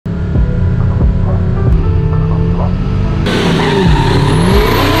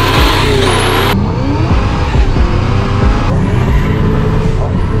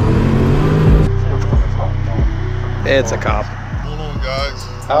It's a cop. What's going on, guys?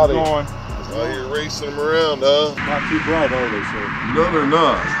 Howdy. How's it going? Out here racing them around, huh? Not too bright, are they, sir? No, they're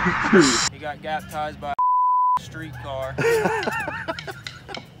not. He got baptized by a streetcar.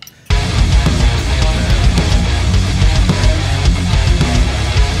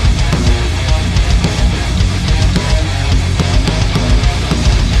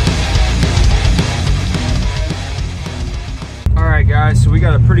 Alright guys, so we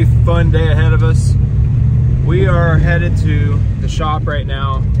got a pretty fun day ahead of us. We are headed to the shop right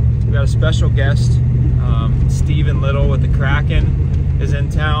now. We got a special guest, Steven Little with the Kraken is in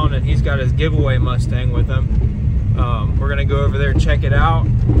town, and he's got his giveaway Mustang with him. We're gonna go over there and check it out,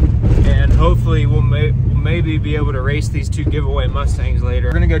 and hopefully we'll maybe be able to race these two giveaway Mustangs later.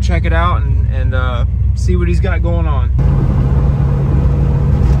 We're gonna go check it out and see what he's got going on.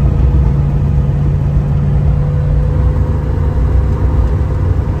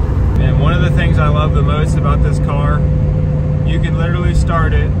 One of the things I love the most about this car, you can literally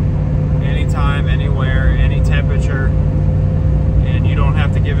start it anytime, anywhere, any temperature, and you don't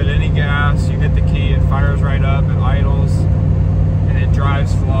have to give it any gas. You hit the key, it fires right up, it idles, and it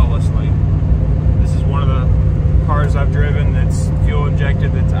drives flawlessly. This is one of the cars I've driven that's fuel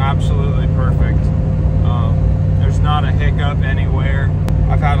injected that's absolutely perfect. There's not a hiccup anywhere.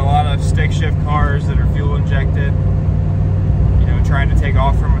 I've had a lot of stick shift cars that are fuel injected. Trying to take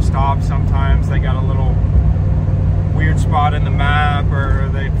off from a stop, sometimes they got a little weird spot in the map, or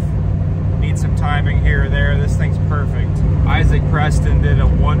they need some timing here or there. This thing's perfect. Isaac Preston did a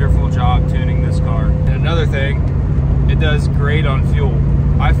wonderful job tuning this car. And another thing, it does great on fuel.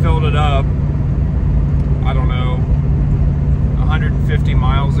 I filled it up, I don't know, 150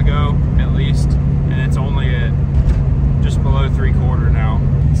 miles ago at least, and it's only at just below 3/4 now.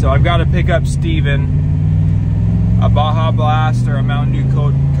 So I've got to pick up Steven a Baja Blast or a Mountain Dew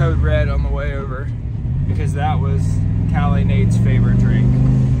Code Red on the way over, because that was Callie Nate's favorite drink,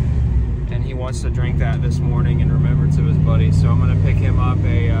 and he wants to drink that this morning in remembrance of his buddy. So I'm gonna pick him up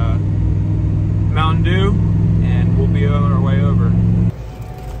a Mountain Dew, and we'll be on our way over.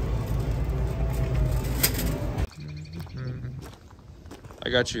 I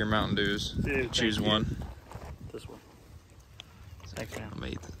got you your Mountain Dews. Dude, choose one. This one. Thanks, man.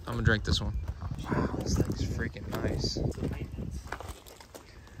 I'm gonna drink this one. Wow, this thing's freaking nice.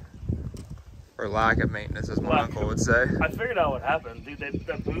 Or lack of maintenance, as my uncle would say. I figured out what happened, dude.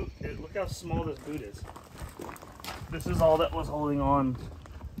 That boot, look how small this boot is. This is all that was holding it onto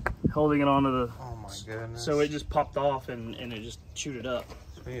the. Oh my goodness. So it just popped off and it just chewed it up.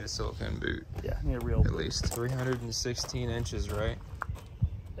 We need a silicone boot. Yeah, need a real. At least 316 inches, right?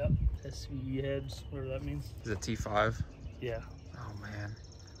 Yep. SV heads, whatever that means. Is it T5? Yeah. Oh man.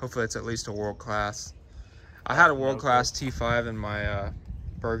 Hopefully it's at least a world class. I had a world class T5 in my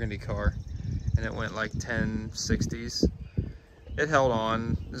Burgundy car, and it went like 1060s. It held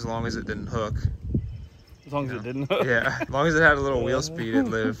on as long as it didn't hook. As long as it didn't hook? Yeah, as long as it had a little wheel speed, it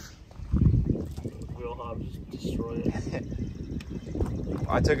lived. Wheel hub just destroyed it.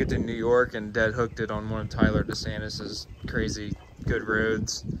 I took it to New York and dead hooked it on one of Tyler DeSantis's crazy good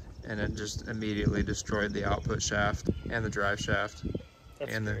roads, and it just immediately destroyed the output shaft and the drive shaft.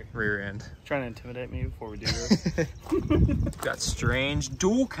 That's and scary. the rear end. Trying to intimidate me before we do this. Got strange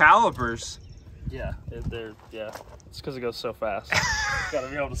dual calipers. Yeah, yeah. It's because it goes so fast. Gotta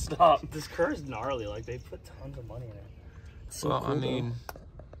be able to stop. This car is gnarly. Like, they put tons of money in it. It's so Well, cool, I mean,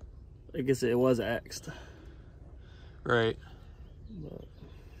 I guess it was axed. right. But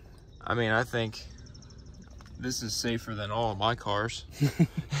I mean, I think this is safer than all of my cars.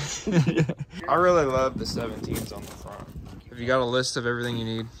 I really love the 17s on the front. Have you got a list of everything you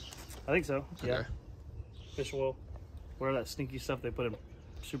need? I think so. Yeah. Okay. Fish oil. Whatever that stinky stuff they put in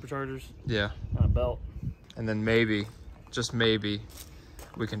superchargers. Yeah. On a belt. And then maybe, just maybe,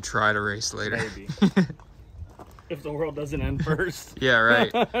 we can try to race later. Maybe. If the world doesn't end first. Yeah, right.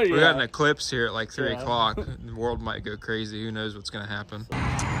 Yeah. We got an eclipse here at like 3 Yeah. o'clock. The world might go crazy. Who knows what's going to happen.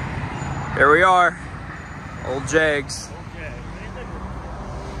 Here we are. Old Jags. Okay.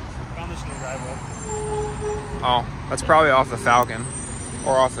 Found this new driveway. Oh, that's probably off the Falcon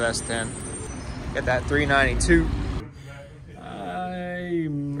or off the S10. Get that 392.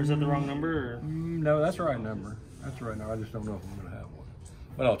 Or is that the wrong number? Or? No, that's the right number. That's the right number. I just don't know if I'm going to have one.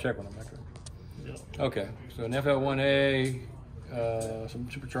 But I'll check when I'm back. Yep. Okay, so an FL1A, some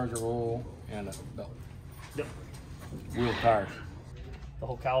supercharger oil, and a belt. Yep. Wheel tires. The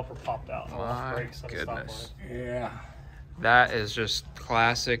whole caliper popped out. My Brakes, goodness. Yeah. That is just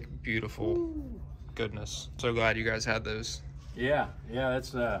classic, beautiful goodness. So glad you guys had those. Yeah,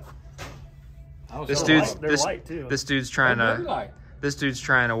 that's They're light too. This dude's trying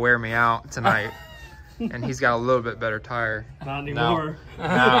to wear me out tonight. and he's got a little bit better tire. Not anymore.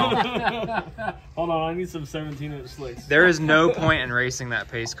 No. Hold on, I need some 17-inch slicks. There is no point in racing that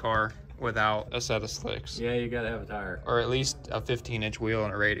pace car without a set of slicks. Yeah, you gotta have a tire. Or at least a 15-inch wheel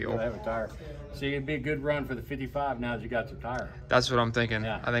and a You radial. gotta have a tire. See, it'd be a good run for the 55 now that you got your tire. That's what I'm thinking.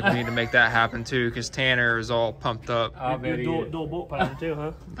 Yeah. I think we need to make that happen too, because Tanner is all pumped up. I'll bet he is. Dual bolt pattern too,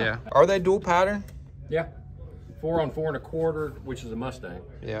 huh? Yeah. Are they dual pattern? Yeah. 4 on 4 1/4, which is a Mustang.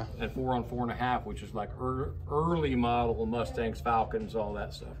 Yeah. And 4 on 4 1/2, which is like early model Mustangs, Falcons, all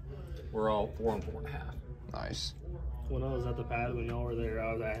that stuff. We're all 4 on 4 1/2. Nice. When I was at the pad, when y'all were there,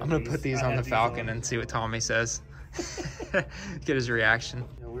 I'm gonna put these on the Falcon and see what Tommy says. Get his reaction.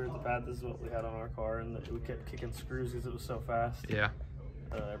 Yeah, we were at the pad. This is what we had on our car, and we kept kicking screws because it was so fast. Yeah.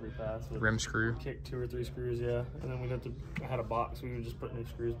 Every pass. Rim screw. Kick 2 or 3 screws, yeah, and then we'd have to. I had a box. We would just put new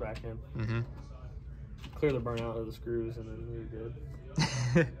screws back in. Mm-hmm. Clear the burnout of the screws, and then we were good.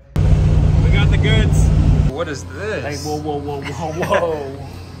 We got the goods. What is this? Hey, whoa.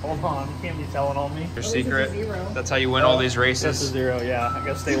 Hold on, you can't be telling on me. Your secret. That's how you win all these That's a races. 0, yeah. I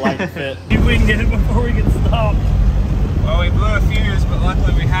gotta stay light and fit. See if we can get it before we get stopped. Well, we blew a fuse, but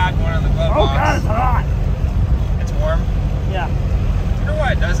luckily we had one in the glove Oh box. God, it's hot. It's warm. Yeah. I wonder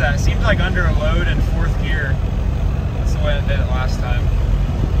why it does that. It seems like under a load in 4th gear. That's the way it did it last time.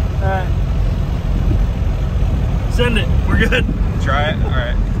 All right. Send it. We're good. Try it. All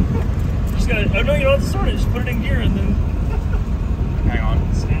right. Just gotta. Oh no, you don't have to start it. Just put it in gear and then. Hang on.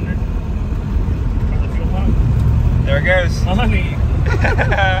 Standard. Or the fuel pump. There it goes. Honey.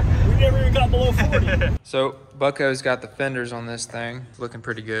 We never even got below 40. So Bucko's got the fenders on this thing, looking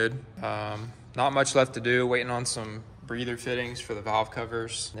pretty good. Not much left to do, waiting on some breather fittings for the valve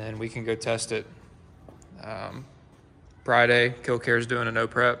covers. Then we can go test it. Friday, Killcare's doing a no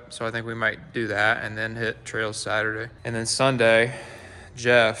prep, so I think we might do that and then hit trails Saturday. And then Sunday,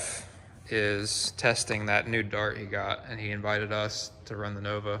 Jeff is testing that new dart he got, and he invited us to run the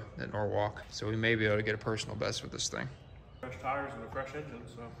Nova at Norwalk. So we may be able to get a personal best with this thing. Fresh tires and a fresh engine,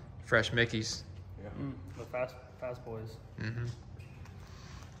 so. Fresh Mickeys. Yeah. The fast boys. Mm-hmm.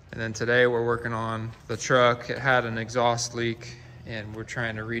 And then today we're working on the truck. It had an exhaust leak, and we're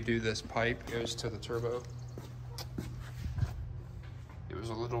trying to redo this pipe. It goes to the turbo. It was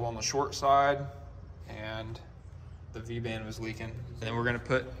a little on the short side, and the V-band was leaking. And then we're gonna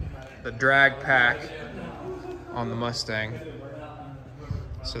put the drag pack on the Mustang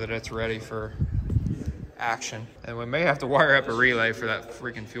so that it's ready for action. And we may have to wire up a relay for that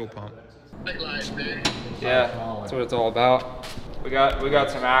freaking fuel pump. Yeah, that's what it's all about. We got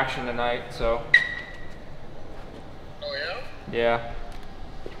some action tonight, so. Oh yeah? Yeah.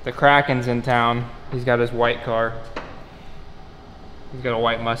 The Kraken's in town. He's got his white car. He's got a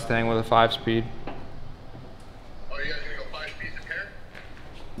white Mustang with a 5-speed. Oh, you guys gonna go 5 speeds a pair?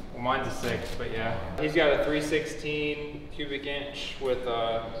 Well, mine's a 6, but yeah. He's got a 316 cubic inch with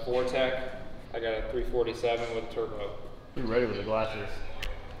a Vortec. I got a 347 with a turbo. You ready with the glasses?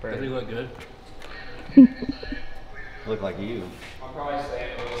 Does he look good? Look like you. I'll probably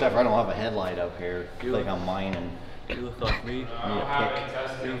say it. Except for I don't have a headlight up here. You Like look- on mine and You look like me. I don't have any You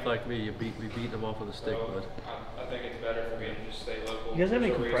testing. look like me. We beat them off with a stick, bud. I think it's better for me to just stay local. You guys have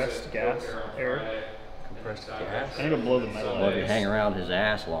any So we compressed said gas, Killcare on air? Friday. Compressed And gas? I need to blow the metal well, if you out. hang around his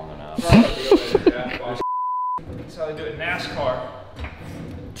ass long enough. That's how they do it in NASCAR.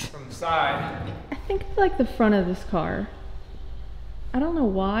 From the side. I think I like the front of this car. I don't know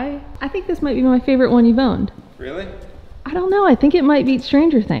why. I think this might be my favorite one you've owned. Really? I don't know. I think it might beat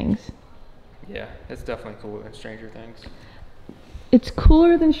Stranger Things. Yeah, it's definitely cooler than Stranger Things. It's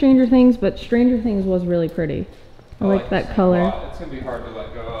cooler than Stranger Things, but Stranger Things was really pretty. I like this that thing a color. lot. It's gonna be hard to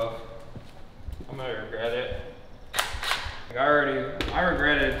let go of. I'm gonna regret it. Like I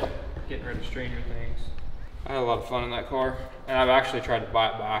regretted getting rid of Stranger Things. I had a lot of fun in that car, and I've actually tried to buy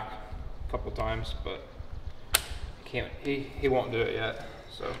it back a couple times, but he won't do it yet.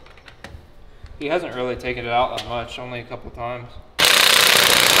 So he hasn't really taken it out that much, only a couple times.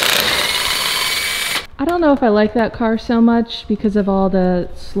 I don't know if I like that car so much because of all the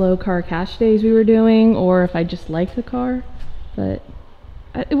slow car cash days we were doing, or if I just like the car, but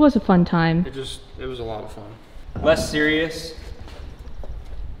it was a fun time. It was a lot of fun. Less serious,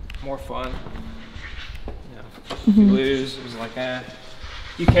 more fun. You know, if you lose, it was like,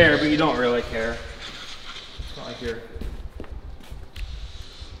 you care, but you don't really care. It's not like it's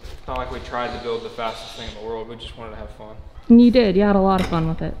not like we tried to build the fastest thing in the world. We just wanted to have fun. And you did. You had a lot of fun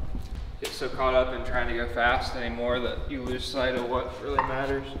with it. Get so caught up in trying to go fast anymore that you lose sight of what really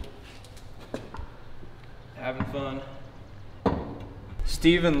matters. Having fun.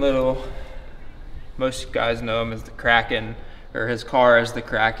 Steven Little, most guys know him as the Kraken, or his car is the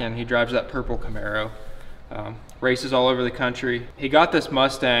Kraken. He drives that purple Camaro. races all over the country. He got this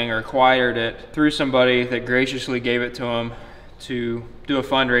Mustang, or acquired it, through somebody that graciously gave it to him to do a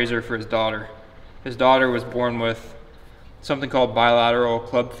fundraiser for his daughter. His daughter was born with something called bilateral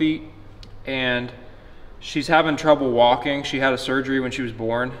club feet, and she's having trouble walking. She had a surgery when she was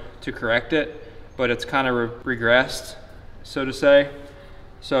born to correct it, but it's kind of regressed, so to say.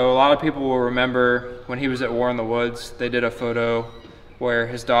 So a lot of people will remember when he was at War in the Woods, they did a photo where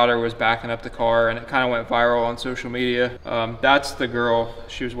his daughter was backing up the car, and it kind of went viral on social media. That's the girl.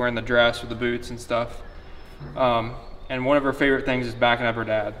 She was wearing the dress with the boots and stuff. And one of her favorite things is backing up her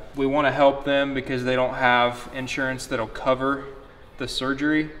dad. We want to help them because they don't have insurance that'll cover the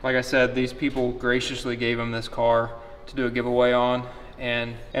surgery. Like I said, these people graciously gave him this car to do a giveaway on,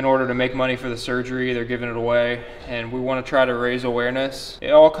 and in order to make money for the surgery, they're giving it away, and we want to try to raise awareness.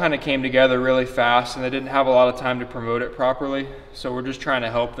 It all kind of came together really fast, and they didn't have a lot of time to promote it properly, so we're just trying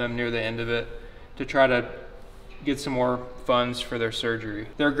to help them near the end of it to try to get some more funds for their surgery.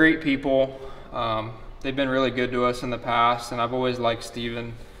 They're great people. They've been really good to us in the past, and I've always liked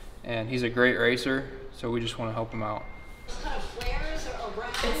Steven, and he's a great racer, so we just want to help him out.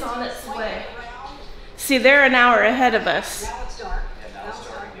 It's on its way. See, they're an hour ahead of us.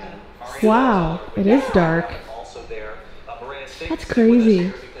 Wow, it is dark. That's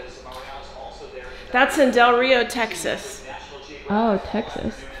crazy. That's in Del Rio, Texas. Oh,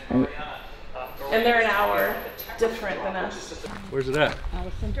 Texas. And they're an hour different than us. Where's it at?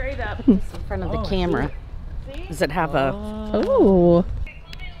 Straight up. In front of the camera. Does it have a... Oh.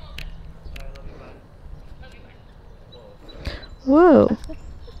 Whoa.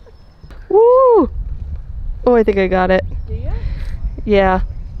 Woo! Oh, I think I got it. Do you? Yeah.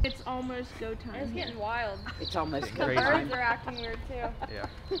 It's almost go time. It's getting wild. It's almost The birds are acting weird too. Yeah.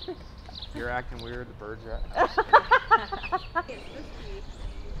 You're acting weird, the birds are acting.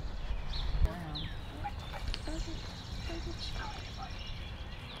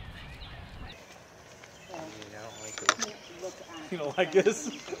 You don't like this?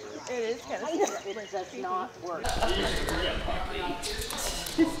 It is kind of scary. It does not work.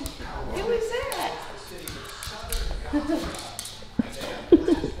 Who was that?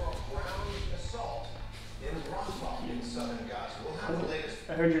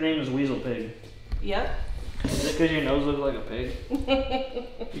 I heard your name is Weasel Pig. Yep. Is it because your nose looks like a pig?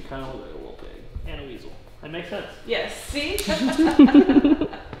 You kind of look like a little pig. And a weasel. That makes sense. Yes, see?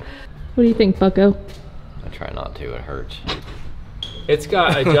 What do you think, Bucko? I try not to, it hurts. It's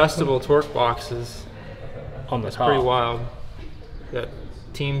got adjustable torque boxes. On the That's top. pretty wild. Got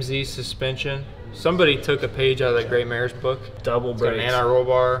Team Z suspension. Somebody took a page out of the Great Mayor's book. Double It's got an brakes. anti-roll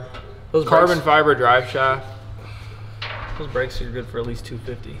bar. Those Carbon brakes- fiber drive shaft. Those brakes are good for at least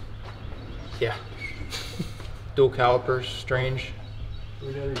 250. Yeah. Dual calipers, strange.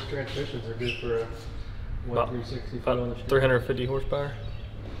 We know these transmissions are good for a About- 360 foot on the street. 350 horsepower.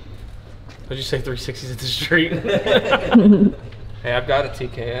 Did you say 360s at the street? Hey, I've got a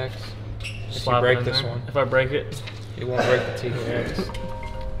TKX. If you Slap it break in this there. one, If I break it, it won't break the TKX.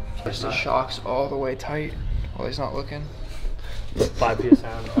 Just the shocks all the way tight while he's not looking. 5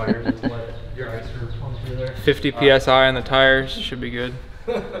 PSI on the tires is what your ice pump through there. 50 PSI on the tires, should be good.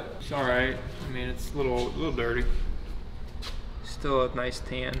 It's all right. I mean, it's a little dirty. Still a nice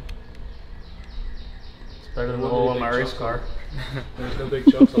tan. It's better than the oil on my race car. There's no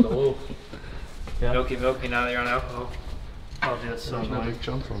big chunks on the wheel. Yeah. Milky now that you're on alcohol. Oh, dude, that's so There's no annoying. big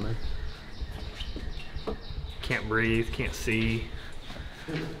chunks on there. Can't breathe, can't see.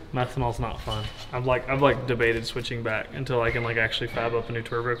 Methanol's not fun. I've like debated switching back until I can like actually fab up a new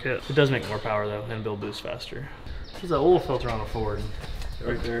turbo kit. It does make more power though and build boost faster. There's an oil filter on a Ford.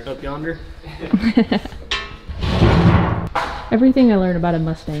 Right there. Up yonder. Everything I learn about a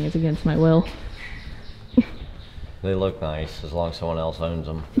Mustang is against my will. They look nice as long as someone else owns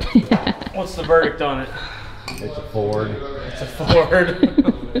them. What's the verdict on it? It's a Ford. It's a Ford.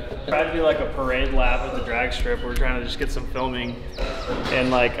 Tried to do like a parade lap at the drag strip. We're trying to just get some filming,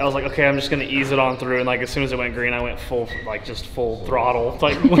 and like I was like, okay, I'm just gonna ease it on through. And like as soon as it went green, I went full, like just full throttle.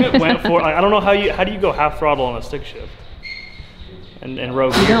 Like went for. Like, I don't know how do you go half throttle on a stick shift? And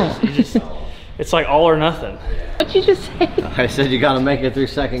road gears. don't. You just, it's like all or nothing. What'd you just say? I said you gotta make it through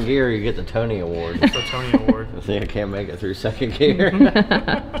second gear, you get the Tony Award. It's a Tony Award. I think I can't make it through second gear.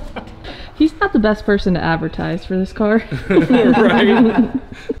 He's not the best person to advertise for this car. Right.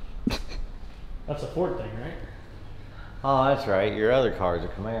 That's a Ford thing, right? Oh, that's right. Your other car's a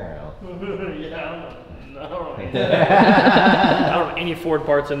Camaro. Yeah, I don't have any Ford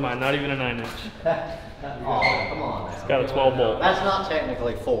parts in mine, not even a 9-inch. Oh, come on now. It's got a 12 bolt. That's not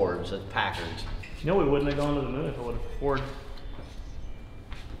technically Ford's, it's Packard's. You know we wouldn't have gone to the moon if it would have Ford.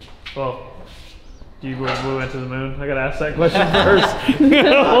 Well, You went to the moon? I gotta ask that question first.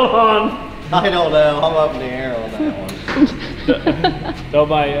 Hold on. I don't know. I'm up in the air on that one. No,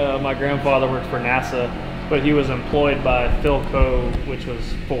 my grandfather worked for NASA, but he was employed by Philco, which was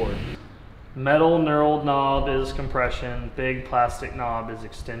Ford. Metal knurled knob is compression. Big plastic knob is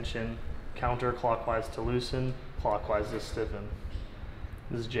extension. Counterclockwise to loosen. Clockwise to stiffen.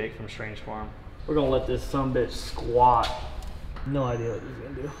 This is Jake from Strange Farm. We're gonna let this sumbitch squat. No idea what he's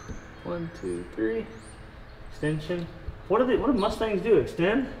gonna do. 1, 2, 3. Extension. What do Mustangs do?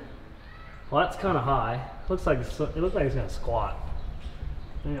 Extend? Well, that's kind of high. Looks like it looks like it's gonna squat.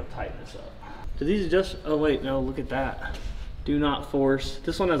 I'm gonna tighten this up. Do these adjust? Oh wait, no. Look at that. Do not force.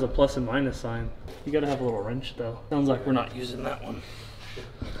 This one has a plus and minus sign. You gotta have a little wrench though. Sounds like we're not using that one.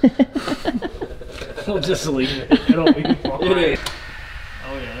 We'll just leave it. We can fall right.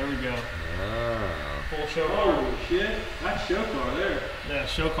 Oh yeah, there we go. Full show car. Holy shit. That's show car there. Yeah,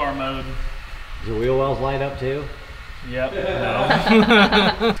 show car mode. Does the wheel wells light up too? Yep.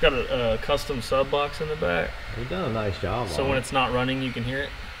 No. It's got a custom sub box in the back. You've done a nice job. So when it's not running, you can hear it.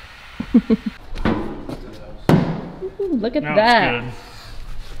 Ooh, look at Now that. it's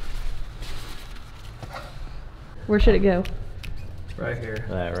Where should it go? good. Right here.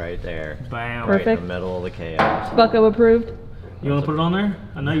 That right there. Bam. Right in Perfect. the middle of the chaos. Bucko approved. You want to put it on there?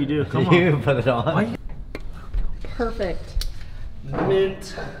 I know you do. Come on. You put it on. Perfect.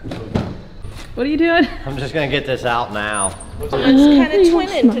 Mint. What are you doing? I'm just gonna get this out now. It's kind of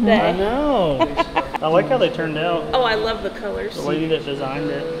twinning I today. know. I like how they turned out. Oh, I love the colors. The way that designed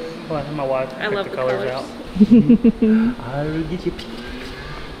it. Well, my wife I picked love the the colors colors. out. I will get you.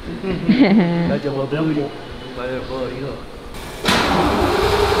 That's your little dimple.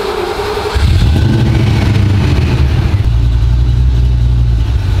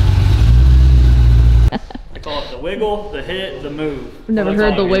 I call it the wiggle, the hit, the move. I've never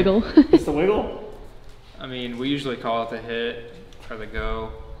heard the wiggle. It's the wiggle? I mean, we usually call it the hit or the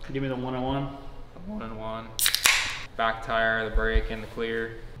go. Give me the 1-on-1. 1-on-1. Back tire, the brake, and the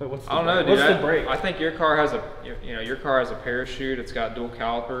clear. Wait, what's the I don't know, brake? dude. What's the brake? I think your car has your car has a parachute. It's got dual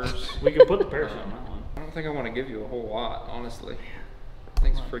calipers. We can put the parachute on that one. I don't think I want to give you a whole lot, honestly. I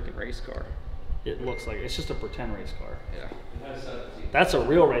think it's a freaking race car. It looks like it's just a pretend race car. Yeah. That's a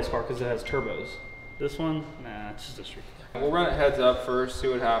real race car because it has turbos. This one, nah, it's just a street car. We'll run it heads up first, see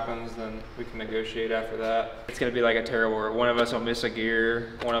what happens, then we can negotiate after that. It's gonna be like a terrible where one of us will miss a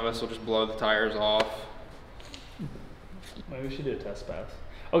gear, one of us will just blow the tires off. Maybe we should do a test pass.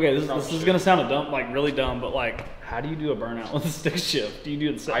 Okay, this is gonna sound really dumb, but like, how do you do a burnout with a stick shift? Do you do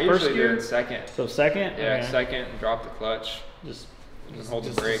it I first usually gear? do it second. So second? Yeah, Okay. second and drop the clutch. Just hold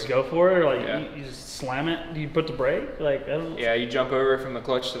the brake. Just go for it, or like Yeah. you just slam it. Do you put the brake? Like I don't know. Yeah, you jump over from the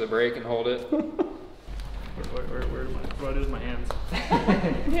clutch to the brake and hold it. Where do I do with my hands?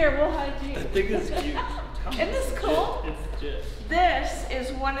 Here, we'll hide you. I think it's cute. Isn't this cool? It's legit. This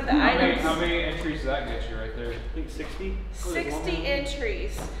is one of the How items. many entries does that get you right there? I think 60. 60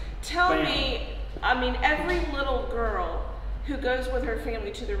 entries. Tell Bam. me, I mean, every little girl who goes with her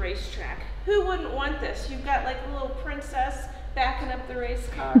family to the racetrack, who wouldn't want this? You've got like a little princess backing up the race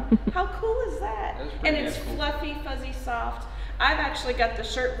car. How cool is that? That's And pretty it's cool. fluffy, fuzzy, soft. I've actually got the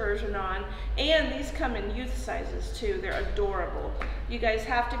shirt version on, and these come in youth sizes too. They're adorable. You guys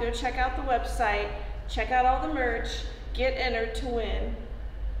have to go check out the website, check out all the merch, get entered to win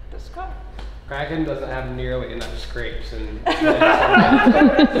this car. Kraken doesn't have nearly enough scrapes and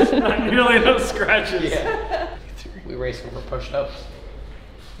Not nearly enough scratches. yeah. We race them for push-ups.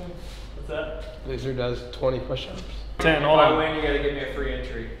 What's that? Loser does 20 push-ups. 10. If Hold I on. win, you gotta give me a free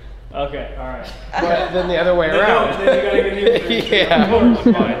entry. Okay. All right. But then the other way Then around. you gotta give me a free entry. Yeah.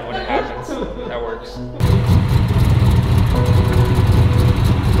 Fine, when it happens. That works.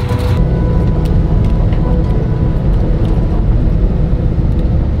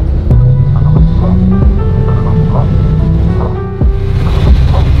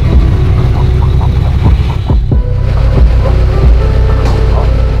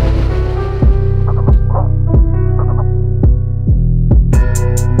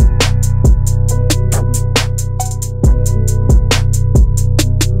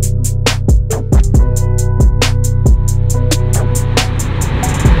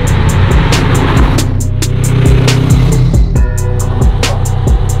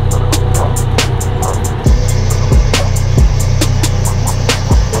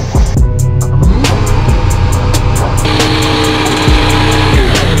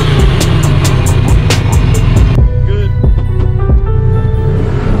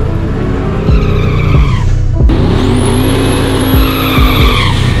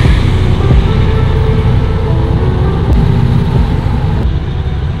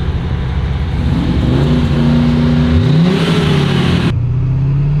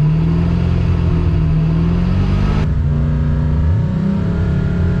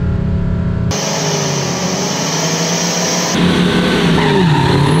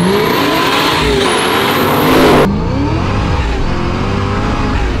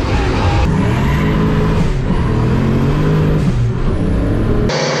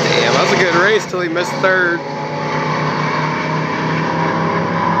 nearly missed third.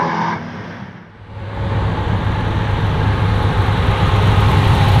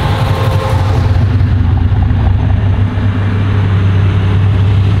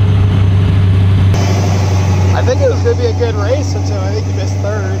 I think it was going to be a good race until I think you missed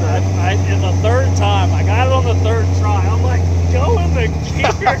third. In the third time, I got it on the third try. I'm like, go in the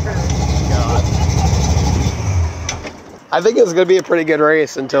gear. God. I think it was going to be a pretty good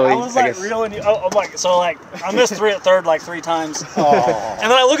race until I was like reeling you. I'm like, so like, I missed three at third like 3 times. Oh.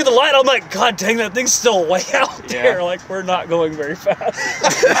 And then I look at the light, I'm like, God dang, that thing's still way out there. Like, we're not going very fast.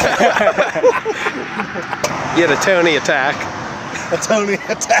 You had a Tony attack. A Tony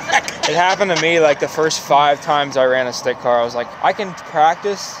attack. It happened to me like the first 5 times I ran a stick car. I was like, I can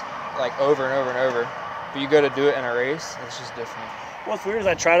practice like over and over and over, but you go to do it in a race, it's just different. What's weird is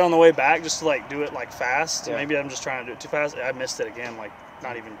I tried on the way back just to like do it like fast. Yeah. Maybe I'm just trying to do it too fast. I missed it again, like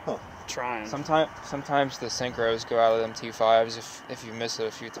not even trying. Sometimes the synchros go out of them T5s if you miss it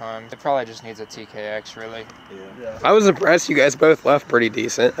a few times. It probably just needs a TKX, really. Yeah. I was impressed you guys both left pretty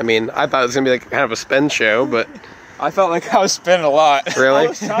decent. I mean, I thought it was going to be like kind of a spin show, but... I felt like I was spinning a lot. Really? I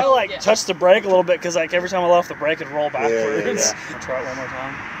was trying to like touch the brake a little bit because like every time I left the brake it'd roll backwards. I'll try it one more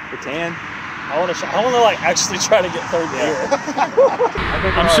time. Pretend. I want to like actually try to get third gear.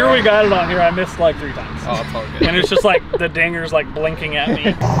 I'm sure we got it on here. I missed like 3 times. Oh, it's all good. And it's just like the dinger's like blinking at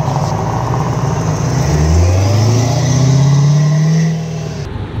me.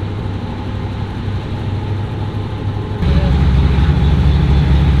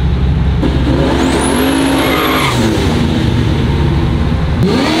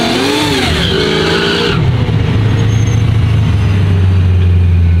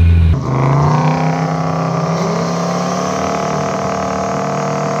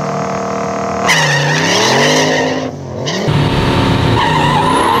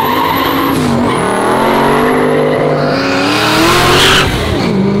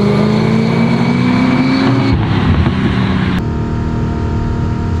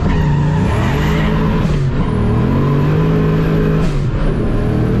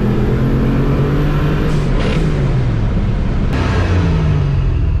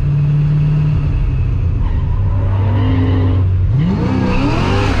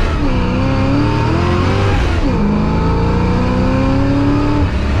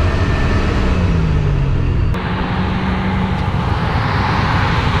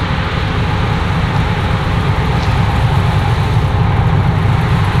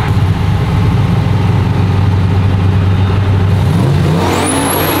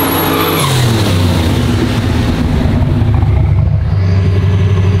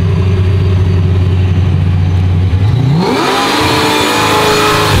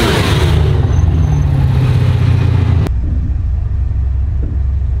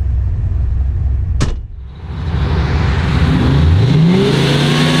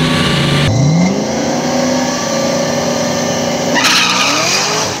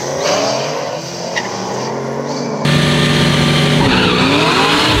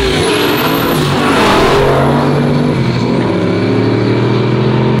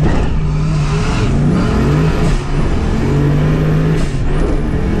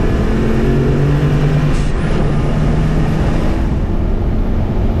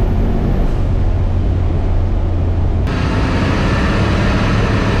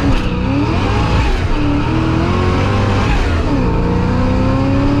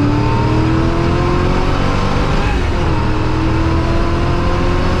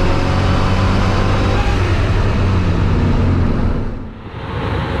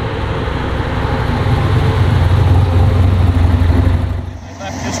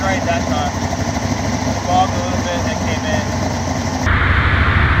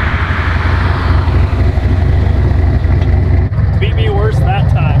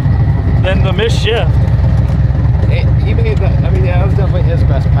 Shift. He made that. I mean, yeah, that was definitely his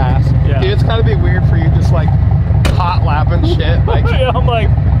best pass. Yeah. Dude, it's gotta be weird for you just like hot lapping shit. Like, yeah, I'm like,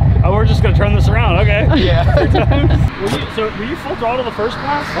 oh, we're just gonna turn this around, okay? Yeah. Were you full throttle the first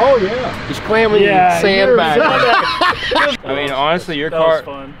pass? Oh yeah. Just clamming sandbag. I mean, honestly, your car. Was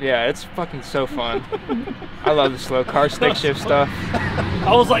fun. Yeah, it's fucking so fun. I love the slow car stick shift stuff.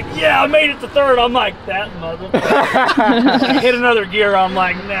 I was like, yeah, I made it to third. I'm like, that motherfucker. Hit another gear. I'm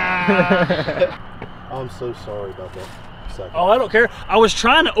like, nah. I'm so sorry about that. Oh, I don't care. I was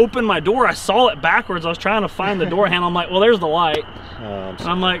trying to open my door. I saw it backwards. I was trying to find the door handle. I'm like, well, there's the light. And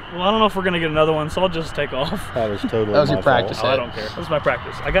I'm like, well, I don't know if we're gonna get another one, so I'll just take off. That was totally. That was your practice. Oh, I don't care. That was my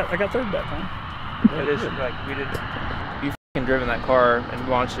practice. I got third that time. It is like we did. You fucking driven that car and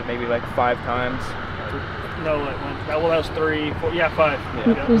launched it maybe like 5 times. No, it went. Well, that was 3, 4. Yeah, 5.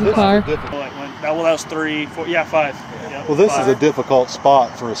 Yeah. There's a car. Well, that was 3, 4. Yeah, 5. Yeah, Well, this 5. is a difficult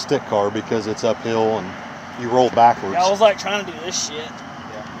spot for a stick car because it's uphill and you roll backwards. Yeah, I was like trying to do this shit.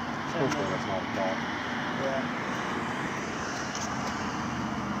 Hopefully that's not a cop.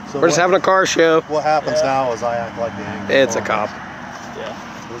 So We're just having a car show. What happens now is I act like the angry It's a farmer. cop. Yeah.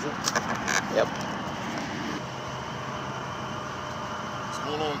 Is it? Yep. What's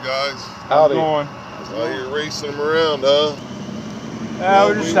going on, guys? Howdy. Out here racing them around, huh?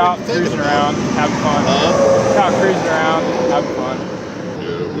 We're just out cruising around, having fun. Out cruising around, having fun.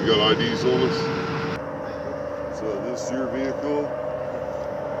 Yeah, we got IDs on us. So this is your vehicle,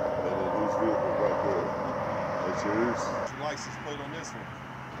 and then these vehicles right there. That's yours. What's your license plate on this one?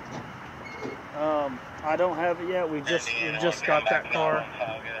 I don't have it yet. We just got that car.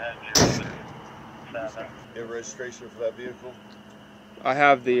 You have registration for that vehicle? I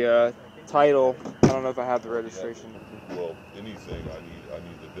have the title. I don't know if I have the registration. Well, anything I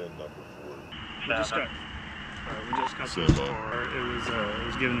need the VIN number for it. We just got So, this car. It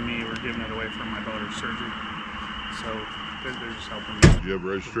was given to me. We're giving it away from my daughter's surgery. So they're just helping me. Do you have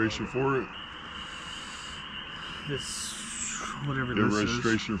registration for it? This, whatever You have this is.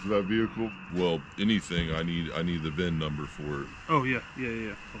 registration for that vehicle? Well, anything I need the VIN number for it. Oh yeah.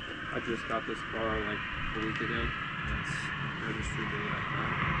 I just got this car like a week ago. It's registered to that car.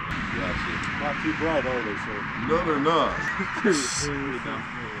 Gotcha. Not too bright, are they, sir? No, they're not.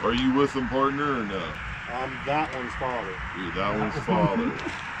 Are you with them, partner, or no? I'm that one's father. You're that one's father.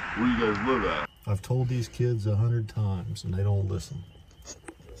 Where you guys live at? I've told these kids 100 times and they don't listen.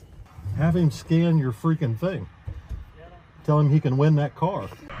 Have him scan your freaking thing. Tell him he can win that car.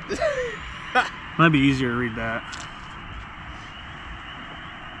 Might be easier to read that.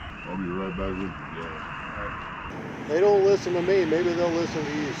 I'll be right back with you. Yeah. They don't listen to me. Maybe they'll listen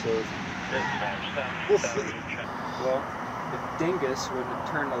to you, sir. We'll see. Well, if Dingus would have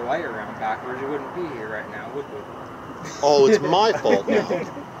turned the light around backwards, we wouldn't be here right now, would we? Oh, it's my fault now.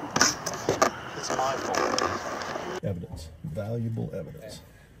 It's my fault. Evidence. Valuable evidence.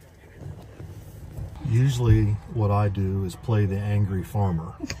 Usually what I do is play the angry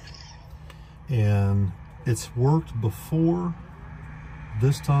farmer. And it's worked before.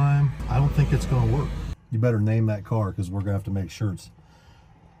 This time, I don't think it's going to work. You better name that car because we're going to have to make sure it's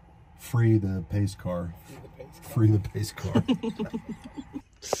free the pace car. Free the pace car.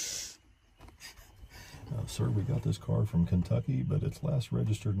 Sir, we got this car from Kentucky, but it's last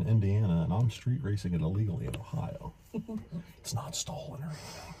registered in Indiana, and I'm street racing it illegally in Ohio. It's not stolen or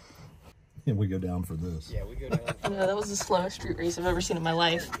anything. And we go down for this. Yeah, we go down. No, that was the slowest street race I've ever seen in my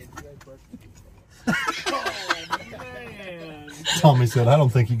life. Tommy said, I don't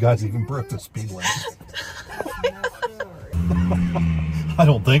think you guys even broke the speed limit. I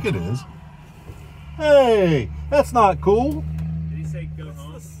don't think it is. Hey, that's not cool. Did he say go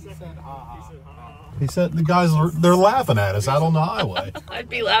home? He said the guys they're laughing at us out on the highway. I'd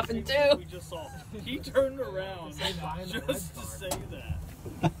be laughing too. We just saw. He turned around just to say that.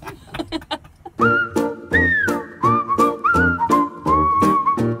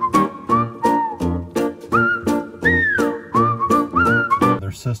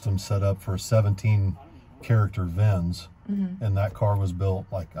 Their system's set up for 17 character VINs, and that car was built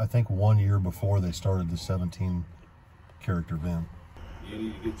like I think 1 year before they started the 17 character VIN. You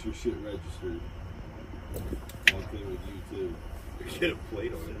need to get your shit registered. One thing with you too. Get a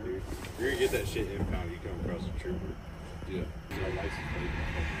plate on it, dude. You're gonna get that shit impounded. You come across a trooper. Yeah. Our license plate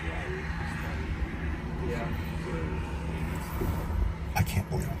on the driver. Yeah. I can't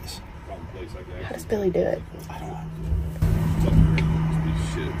believe this. Problem place like that. How does Billy do it? I don't know.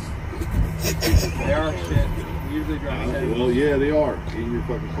 Shits. They are shit. We usually drive shit. Well, yeah, they are. In your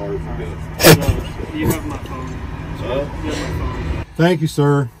fucking car if you go. You have my phone. You have my phone. Thank you,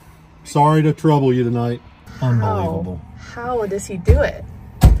 sir. Sorry to trouble you tonight. Unbelievable. How does he do it?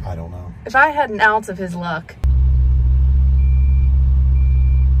 I don't know. If I had an ounce of his luck.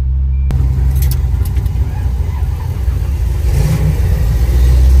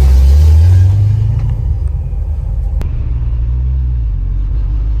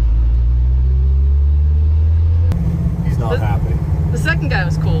 He's not happy. The second guy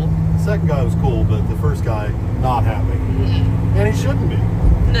was cool. The second guy was cool, but the first guy, not happy. And he shouldn't be.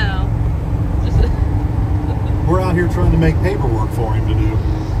 No. We're out here trying to make paperwork for him to do.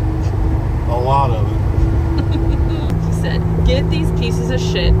 A lot of it. He said, get these pieces of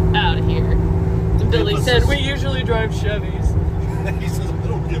shit out of here. And Billy said, we usually drive Chevys. He says, I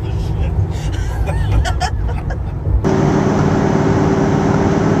don't give a shit.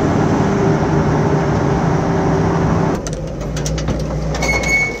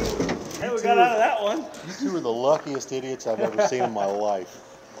 Hey, we got out of that one. on. You two are the luckiest idiots I've ever seen in my life.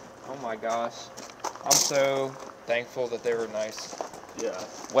 Oh my gosh. I'm so thankful that they were nice. Yeah.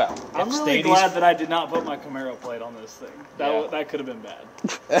 Well, I'm really glad that I did not put my Camaro plate on this thing. That could have been bad.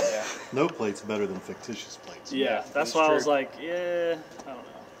 Yeah. No plate's better than fictitious plates. Yeah, that's why I was like, yeah, I don't know.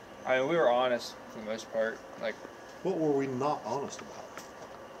 I mean, we were honest for the most part. Like, what were we not honest about?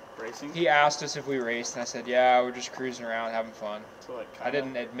 Racing? He asked us if we raced, and I said, yeah, we're just cruising around having fun. So like, I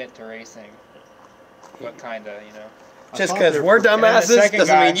didn't admit to racing. But kinda, you know. Just because we're dumbasses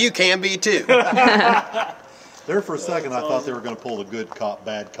doesn't mean you can be too. There for a second, I thought they were going to pull the good cop,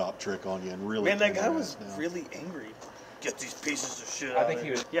 bad cop trick on you and really. Man, that guy was really angry. Get these pieces of shit I out think of he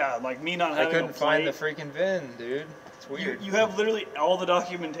here. was. Yeah, like me not I having couldn't a find the plate. freaking VIN, dude. It's weird. You have literally all the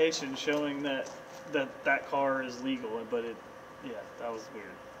documentation showing that car is legal, but that was weird.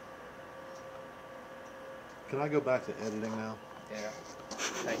 Can I go back to editing now? Yeah.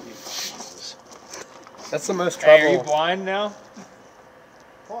 Thank you. That's the most trouble. Hey, are you blind now?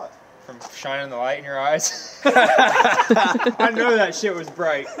 What? From shining the light in your eyes? I know that shit was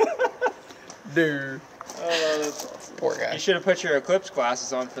bright. Dude. Oh, that's awesome. Poor guy. You should have put your eclipse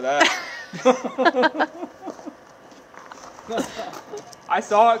glasses on for that. I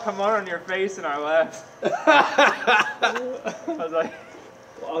saw it come on your face and I laughed. I was like,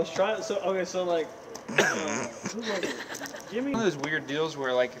 well, I was trying. So like, Jimmy. One of those weird deals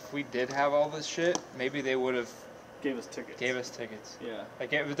where, like, if we did have all this shit, maybe they would have gave us tickets. Yeah. Like,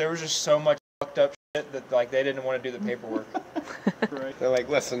 there was just so much fucked up shit that, like, they didn't want to do the paperwork. Right. They're like,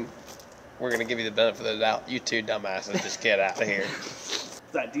 listen, we're going to give you the benefit of the doubt. You two dumbasses, just get out of here.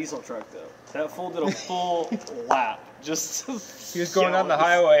 That diesel truck, though. That fool did a full lap. Just he was going down the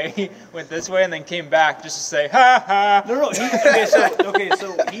highway, he went this way and then came back just to say, ha ha. No. So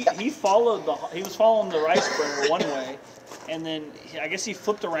he followed he was following the rice burner one way, and then I guess he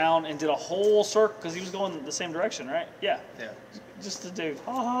flipped around and did a whole circle because he was going the same direction, right? Yeah. Yeah. Just to do,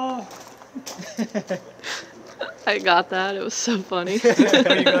 ha ha. I got that. It was so funny. You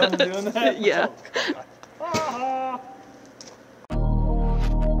got him doing that? Yeah. Oh, God.